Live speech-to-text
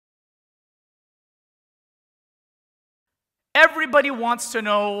Everybody wants to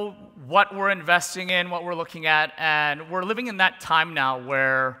know what we're investing in, what we're looking at, and we're living in that time now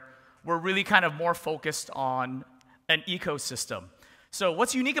where we're really kind of more focused on an ecosystem. So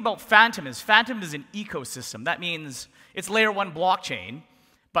what's unique about Fantom is an ecosystem. That means it's layer 1 blockchain,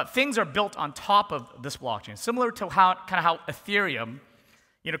 but things are built on top of this blockchain, similar to how Ethereum,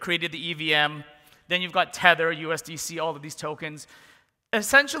 created the EVM. Then you've got Tether, USDC, all of these tokens.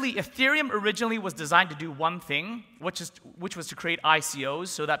 Essentially, Ethereum originally was designed to do one thing, which was to create ICOs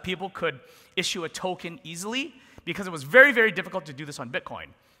so that people could issue a token easily, because it was very, very difficult to do this on Bitcoin.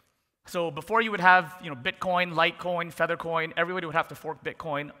 So before you would have Bitcoin, Litecoin, Feathercoin, everybody would have to fork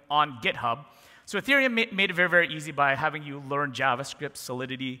Bitcoin on GitHub. So Ethereum made it very, very easy by having you learn JavaScript,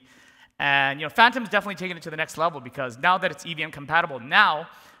 Solidity. And Fantom's definitely taken it to the next level, because now that it's EVM compatible, now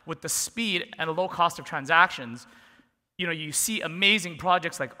with the speed and the low cost of transactions, you see amazing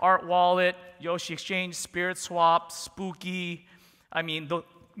projects like Art Wallet, Yoshi Exchange, Spirit Swap, Spooky. I mean,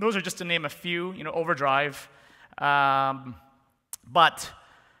 those are just to name a few, Overdrive. But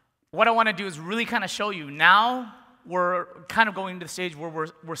what I want to do is really kind of show you now we're kind of going to the stage where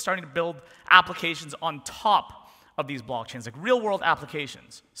we're starting to build applications on top of these blockchains, like real-world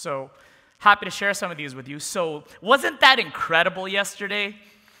applications. So happy to share some of these with you. So wasn't that incredible yesterday?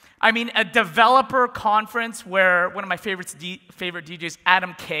 I mean, a developer conference where one of my favorite DJs,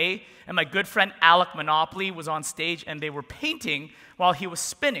 Adam K, and my good friend Alec Monopoly was on stage, and they were painting while he was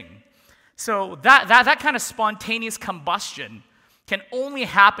spinning. So that kind of spontaneous combustion can only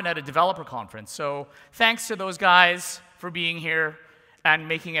happen at a developer conference. So thanks to those guys for being here and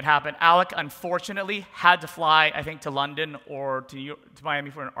making it happen. Alec, unfortunately, had to fly, I think, to London or to Miami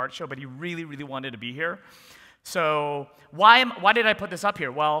for an art show, but he really, really wanted to be here. So why did I put this up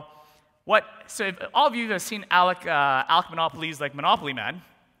here? Well, so if all of you have seen Alec Monopoly's Monopoly Man,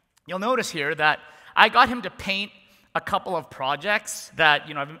 you'll notice here that I got him to paint a couple of projects that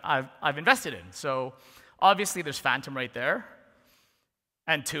I've invested in. So obviously there's Fantom right there,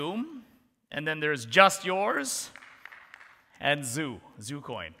 and Tomb, and then there's Just Yours, and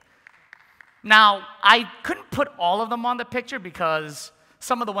ZooCoin. Now, I couldn't put all of them on the picture because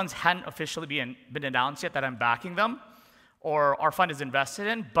some of the ones hadn't officially been announced yet that I'm backing them or our fund is invested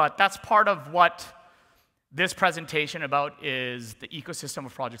in, but that's part of what this presentation about is the ecosystem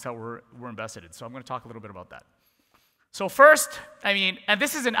of projects that we're invested in. So I'm going to talk a little bit about that. So first, and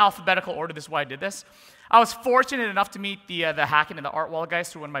this is in alphabetical order, this is why I did this. I was fortunate enough to meet the Hacking and the Art Wallet guys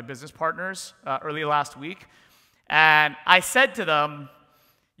through one of my business partners early last week. And I said to them,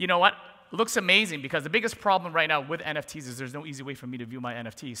 you know what? It looks amazing, because the biggest problem right now with NFTs is there's no easy way for me to view my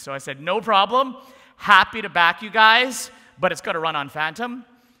NFTs. So I said, no problem, happy to back you guys, but it's got to run on Fantom.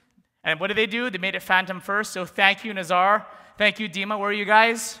 And what did they do? They made it Fantom first. So thank you, Nazar. Thank you, Dima. Where are you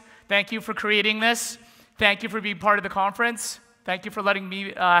guys? Thank you for creating this. Thank you for being part of the conference. Thank you for letting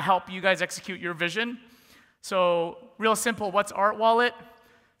me help you guys execute your vision. So real simple, what's Art Wallet?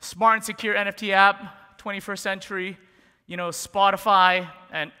 Smart and secure NFT app, 21st century. Spotify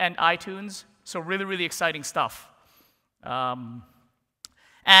and iTunes. So really, really exciting stuff. And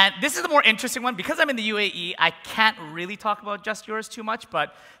this is the more interesting one. Because I'm in the UAE, I can't really talk about Just Yours too much,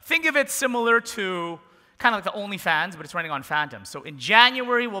 but think of it similar to kind of like the OnlyFans, but it's running on Fantom. So in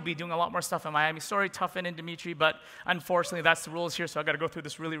January, we'll be doing a lot more stuff in Miami. Sorry, Tuffin and Dimitri, but unfortunately, that's the rules here, so I've got to go through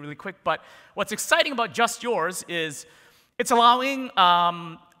this really, really quick. But what's exciting about Just Yours is it's allowing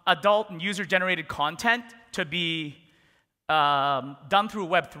adult and user-generated content to be done through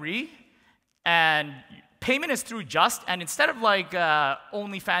Web3, and payment is through Just, and instead of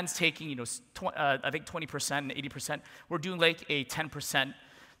OnlyFans taking I think 20% and 80%, we're doing like a 10%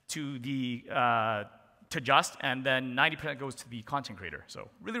 to the to Just, and then 90% goes to the content creator. So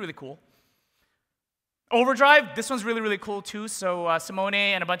really, really cool. Overdrive, this one's really, really cool too. So Simone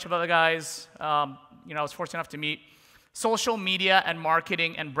and a bunch of other guys, I was fortunate enough to meet. Social media and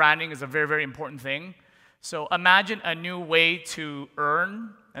marketing and branding is a very, very important thing. So imagine a new way to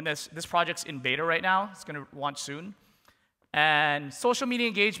earn, and this project's in beta right now. It's going to launch soon. And social media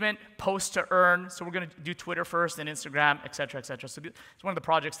engagement, post to earn. So we're going to do Twitter first, then Instagram, et cetera, et cetera. So it's one of the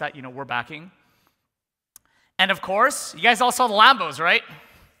projects that we're backing. And of course, you guys all saw the Lambos, right?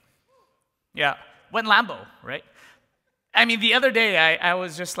 Yeah, went Lambo, right? The other day I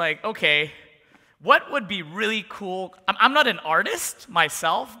was just like, okay, what would be really cool? I'm not an artist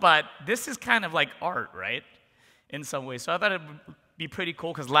myself, but this is kind of like art, right? In some ways. So I thought it would be pretty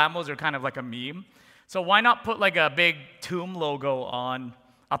cool because Lambos are kind of like a meme. So why not put like a big Tomb logo on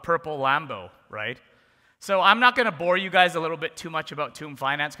a purple Lambo, right? So I'm not going to bore you guys a little bit too much about Tomb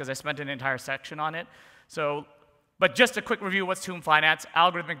Finance because I spent an entire section on it. But just a quick review, what's Tomb Finance?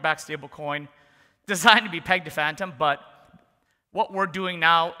 Algorithmic backed stablecoin, designed to be pegged to Fantom, but what we're doing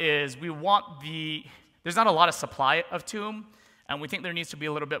now is there's not a lot of supply of Tomb, and we think there needs to be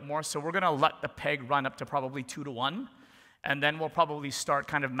a little bit more, so we're going to let the peg run up to probably 2 to 1, and then we'll probably start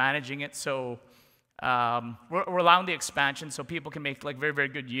kind of managing it. So we're allowing the expansion so people can make like very, very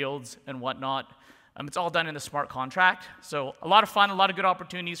good yields and whatnot. It's all done in the smart contract. So a lot of fun, a lot of good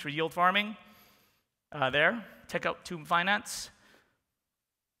opportunities for yield farming there. Check out Tomb Finance.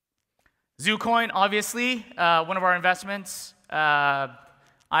 ZooCoin, obviously, one of our investments.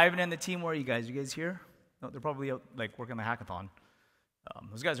 Ivan and the team, where are you guys? You guys here? No, they're probably out like working the hackathon.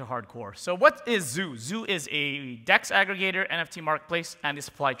 Those guys are hardcore. So what is Zoo? Zoo is a DEX aggregator, NFT marketplace, and they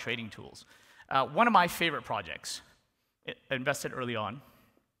supply trading tools. One of my favorite projects. Invested early on.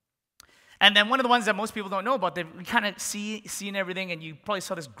 And then one of the ones that most people don't know about, they kind of seen everything, and you probably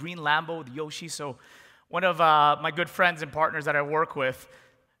saw this green Lambo with Yoshi. So one of my good friends and partners that I work with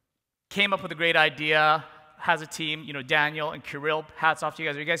came up with a great idea, has a team, you know, Daniel and Kirill. Hats off to you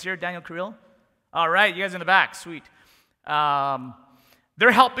guys. Are you guys here, Daniel, Kirill? All right, you guys in the back, sweet.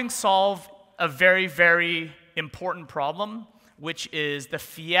 They're helping solve a very, very important problem, which is the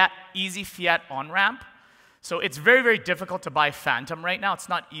easy fiat on-ramp. So it's very, very difficult to buy Fantom right now. It's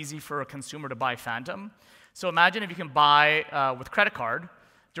not easy for a consumer to buy Fantom. So imagine if you can buy with credit card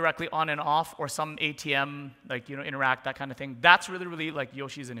directly on and off, or some ATM, like, you know, Interact, that kind of thing. That's really, really like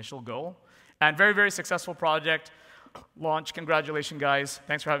Yoshi's initial goal. And very, very successful project. Launch, congratulations, guys.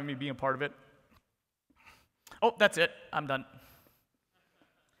 Thanks for having me being a part of it. Oh, that's it. I'm done.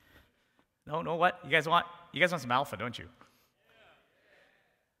 No, what? You guys want some alpha, don't you?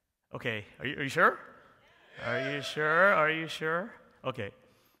 Okay, are you sure? Are you sure? Are you sure? Okay.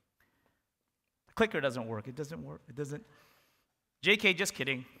 The clicker doesn't work. It doesn't work. It doesn't. JK, just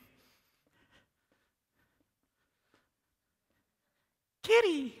kidding.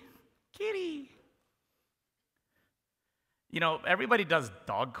 Kitty. You know, everybody does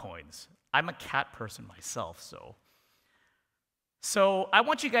dog coins. I'm a cat person myself, so I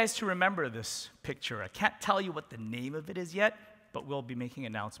want you guys to remember this picture. I can't tell you what the name of it is yet, but we'll be making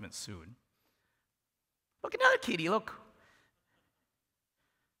announcements soon. Look, another kitty, look.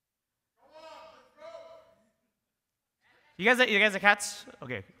 You guys are cats?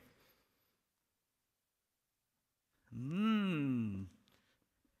 Okay.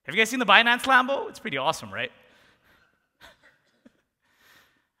 Have you guys seen the Binance Lambo? It's pretty awesome, right?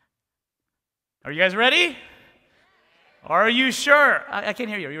 Are you guys ready? Are you sure? I can't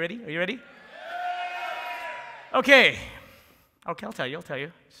hear you. Are you ready? Are you ready? Okay. Okay, I'll tell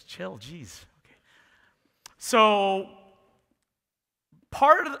you. Just chill, jeez. Okay. So,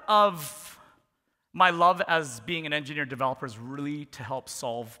 part of my love as being an engineer developer is really to help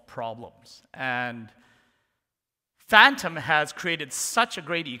solve problems. And Fantom has created such a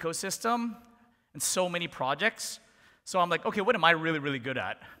great ecosystem and so many projects. So I'm like, okay, what am I really, really good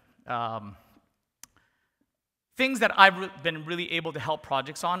at? Things that I've been really able to help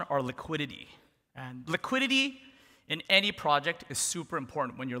projects on are liquidity. And liquidity in any project is super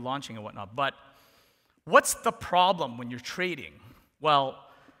important when you're launching and whatnot. But what's the problem when you're trading? Well,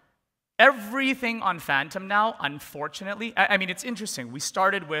 everything on Fantom now, unfortunately, I mean, it's interesting. We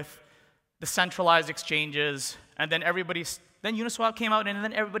started with the centralized exchanges, and then then Uniswap came out, and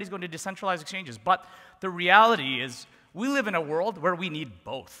then everybody's going to decentralized exchanges. But the reality is, we live in a world where we need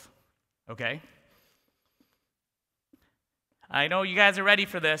both, okay? I know you guys are ready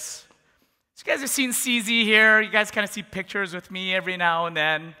for this. So you guys have seen CZ here. You guys kind of see pictures with me every now and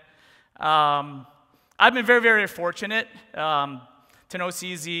then. I've been very, very fortunate to know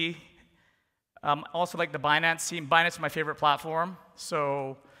CZ. Also like the Binance team. Binance is my favorite platform.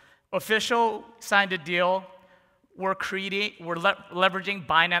 So Official signed a deal. We're leveraging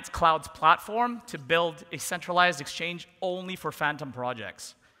Binance Cloud's platform to build a centralized exchange only for Fantom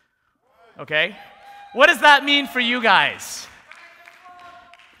projects. Okay? What does that mean for you guys?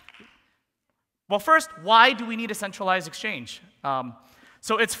 Well, first, why do we need a centralized exchange?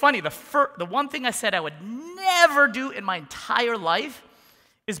 So it's funny, the one thing I said I would never do in my entire life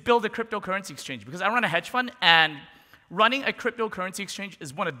is build a cryptocurrency exchange, because I run a hedge fund, and running a cryptocurrency exchange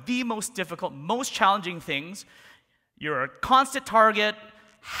is one of the most difficult, most challenging things. You're a constant target,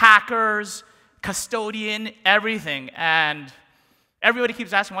 hackers, custodian, everything, and everybody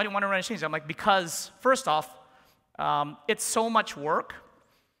keeps asking, why do you want to run an exchange? I'm like, because, first off, it's so much work.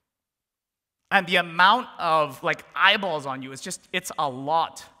 And the amount of like eyeballs on you is just, it's a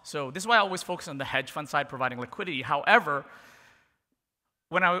lot. So this is why I always focus on the hedge fund side, providing liquidity. However,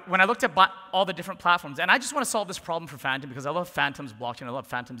 when I looked at all the different platforms, and I just want to solve this problem for Fantom because I love Fantom's blockchain, I love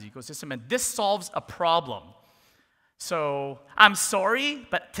Fantom's ecosystem, and this solves a problem. So I'm sorry,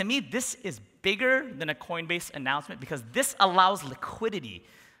 but to me, this is bigger than a Coinbase announcement because this allows liquidity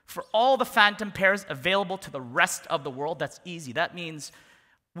for all the Fantom pairs available to the rest of the world. That's easy. That means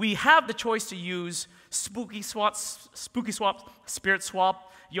we have the choice to use Spooky Swap, Spirit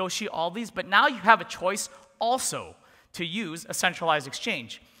Swap, Yoshi, all these, but now you have a choice also to use a centralized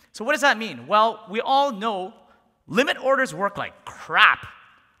exchange. So what does that mean? Well, we all know limit orders work like crap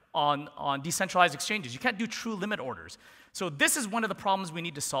on decentralized exchanges. You can't do true limit orders. So this is one of the problems we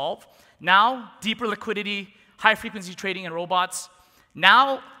need to solve. Now, deeper liquidity, high-frequency trading in robots.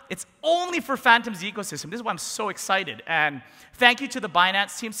 Now, it's only for Fantom's ecosystem. This is why I'm so excited. And thank you to the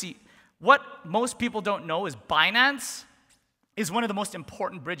Binance team. See, what most people don't know is Binance is one of the most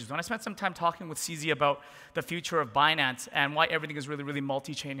important bridges. When I spent some time talking with CZ about the future of Binance and why everything is really, really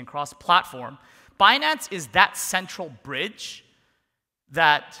multi-chain and cross-platform, Binance is that central bridge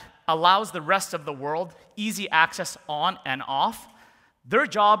that allows the rest of the world easy access on and off. Their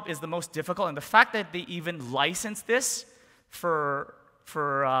job is the most difficult, and the fact that they even license this for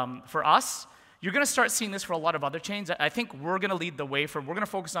us, you're going to start seeing this for a lot of other chains. I think we're going to lead the way we're going to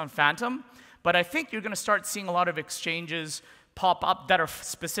focus on Fantom, but I think you're going to start seeing a lot of exchanges pop up that are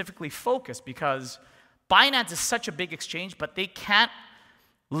specifically focused because Binance is such a big exchange, but they can't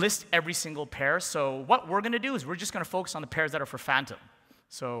list every single pair. So what we're going to do is we're just going to focus on the pairs that are for Fantom.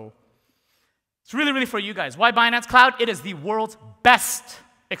 So it's really, really for you guys. Why Binance Cloud? It is the world's best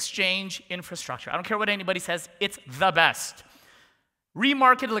exchange infrastructure. I don't care what anybody says, it's the best.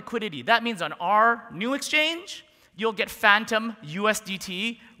 Remarketed liquidity. That means on our new exchange, you'll get Fantom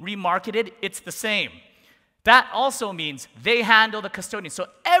USDT remarketed. It's the same. That also means they handle the custodian. So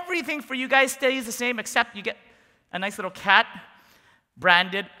everything for you guys stays the same, except you get a nice little cat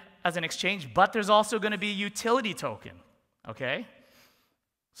branded as an exchange, but there's also going to be a utility token, okay?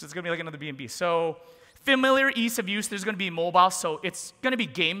 So it's going to be like another BNB. So familiar ease of use, there's going to be mobile, so it's going to be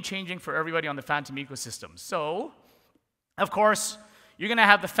game-changing for everybody on the Fantom ecosystem. So, of course, you're going to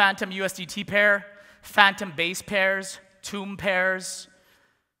have the Fantom USDT pair, Fantom base pairs, Tomb pairs.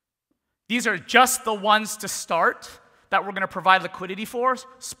 These are just the ones to start that we're going to provide liquidity for.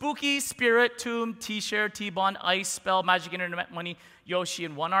 Spooky, Spirit, Tomb, T-Share, T-Bond, Ice, Spell, Magic Internet Money, Yoshi,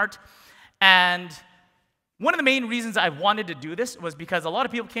 and OneArt. And one of the main reasons I wanted to do this was because a lot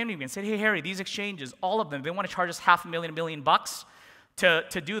of people came to me and said, hey, Harry, these exchanges, all of them, they want to charge us $500,000, $1 million bucks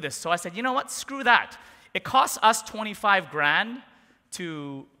to do this. So I said, you know what, screw that. It costs us 25 grand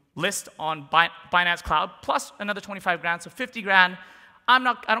to list on Binance Cloud, plus another 25 grand, so 50 grand. I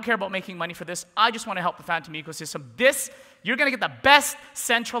don't care about making money for this. I just want to help the Fantom ecosystem. You're going to get the best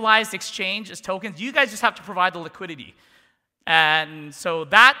centralized exchange as tokens. You guys just have to provide the liquidity. And so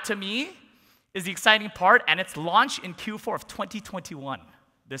that, to me, is the exciting part, and it's launched in Q4 of 2021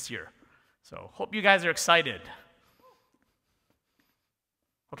 this year. So hope you guys are excited.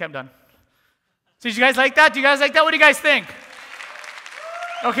 Okay, I'm done. So did you guys like that? Do you guys like that? What do you guys think?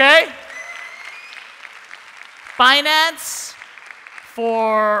 Okay? Binance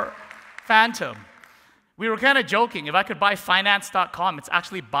for Fantom. We were kind of joking. If I could buy finance.com, it's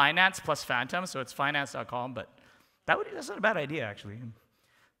actually Binance plus Fantom, so it's finance.com, but that's not a bad idea, actually.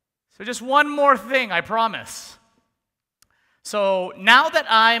 So just one more thing, I promise. So now that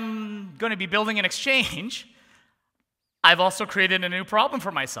I'm going to be building an exchange, I've also created a new problem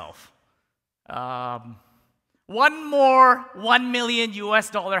for myself. One more $1 million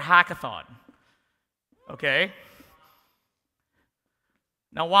hackathon. Okay?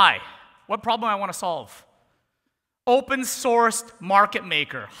 Now why? What problem I want to solve? Open sourced market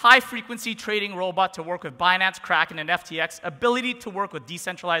maker, high frequency trading robot to work with Binance, Kraken, and FTX, ability to work with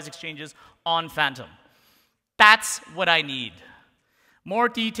decentralized exchanges on Fantom. That's what I need. More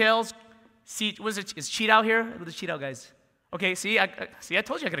details. See, is Cheat out here? Where the Cheat out guys? Okay, see, I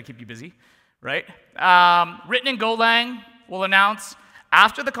told you I gotta keep you busy, right? Written in Golang, we'll announce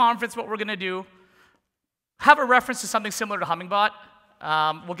after the conference what we're gonna do. Have a reference to something similar to Hummingbot.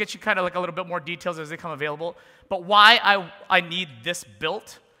 We'll get you kind of like a little bit more details as they come available. But why I need this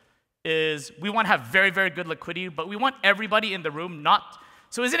built is we want to have very, very good liquidity, but we want everybody in the room not.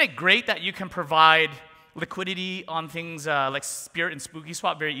 So isn't it great that you can provide liquidity on things like Spirit and Spooky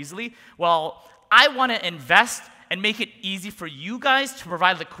Swap very easily? Well, I want to invest and make it easy for you guys to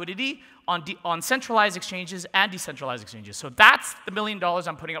provide liquidity on centralized exchanges and decentralized exchanges. So that's the $1 million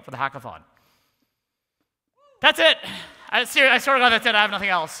I'm putting up for the hackathon. That's it. I swear to God, that's it. I have nothing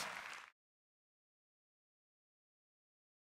else.